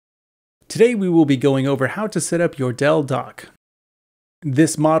Today we will be going over how to set up your Dell Dock.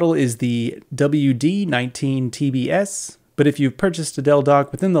 This model is the WD19TBS, but if you've purchased a Dell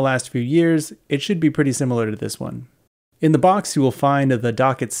Dock within the last few years, it should be pretty similar to this one. In the box you will find the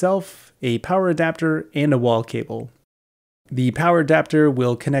dock itself, a power adapter, and a wall cable. The power adapter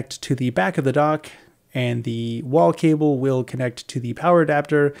will connect to the back of the dock, and the wall cable will connect to the power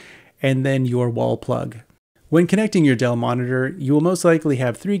adapter, and then your wall plug. When connecting your Dell monitor, you will most likely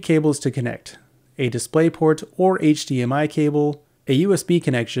have 3 cables to connect: a DisplayPort or HDMI cable, a USB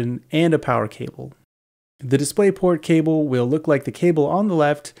connection, and a power cable. The DisplayPort cable will look like the cable on the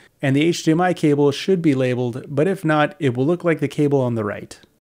left, and the HDMI cable should be labeled, but if not, it will look like the cable on the right.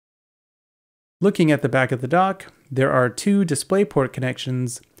 Looking at the back of the dock, there are 2 DisplayPort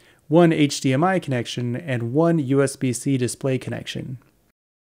connections, 1 HDMI connection, and 1 USB-C display connection.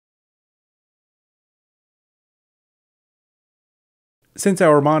 Since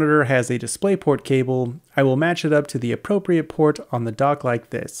our monitor has a DisplayPort cable, I will match it up to the appropriate port on the dock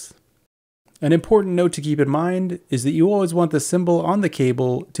like this. An important note to keep in mind is that you always want the symbol on the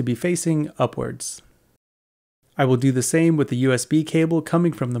cable to be facing upwards. I will do the same with the USB cable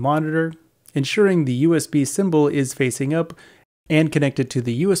coming from the monitor, ensuring the USB symbol is facing up and connected to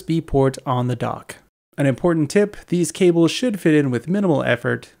the USB port on the dock. An important tip: these cables should fit in with minimal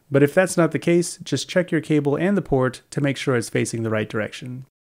effort, but if that's not the case, just check your cable and the port to make sure it's facing the right direction.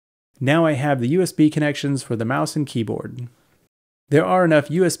 Now I have the USB connections for the mouse and keyboard. There are enough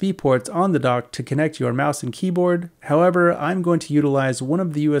USB ports on the dock to connect your mouse and keyboard. However, I'm going to utilize one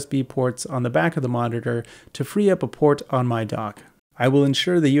of the USB ports on the back of the monitor to free up a port on my dock. I will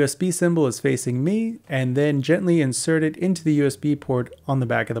ensure the USB symbol is facing me and then gently insert it into the USB port on the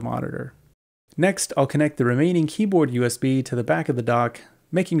back of the monitor. Next, I'll connect the remaining keyboard USB to the back of the dock,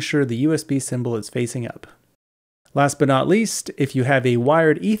 making sure the USB symbol is facing up. Last but not least, if you have a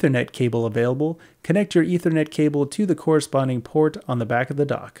wired Ethernet cable available, connect your Ethernet cable to the corresponding port on the back of the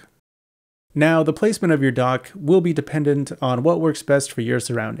dock. Now, the placement of your dock will be dependent on what works best for your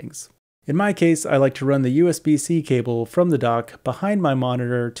surroundings. In my case, I like to run the USB-C cable from the dock behind my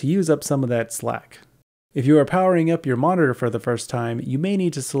monitor to use up some of that slack. If you are powering up your monitor for the first time, you may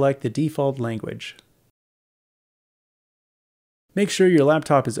need to select the default language. Make sure your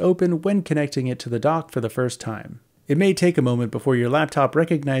laptop is open when connecting it to the dock for the first time. It may take a moment before your laptop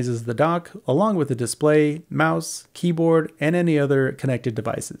recognizes the dock, along with the display, mouse, keyboard, and any other connected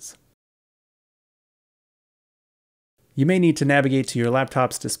devices. You may need to navigate to your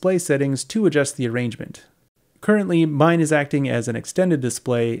laptop's display settings to adjust the arrangement. Currently, mine is acting as an extended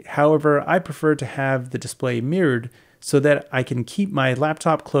display. However, I prefer to have the display mirrored so that I can keep my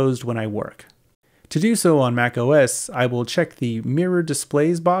laptop closed when I work. To do so on macOS, I will check the Mirror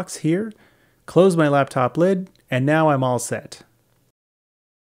Displays box here, close my laptop lid, and now I'm all set.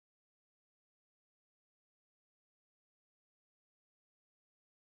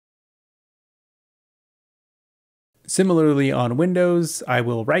 Similarly on Windows, I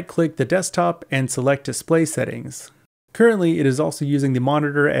will right-click the desktop and select Display Settings. Currently, it is also using the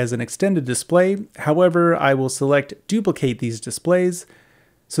monitor as an extended display. However, I will select Duplicate these displays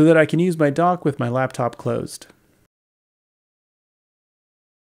so that I can use my dock with my laptop closed.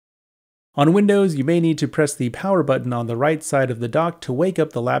 On Windows, you may need to press the power button on the right side of the dock to wake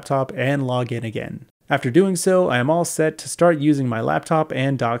up the laptop and log in again. After doing so, I am all set to start using my laptop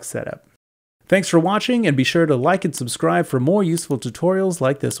and dock setup. Thanks for watching, and be sure to like and subscribe for more useful tutorials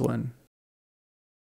like this one.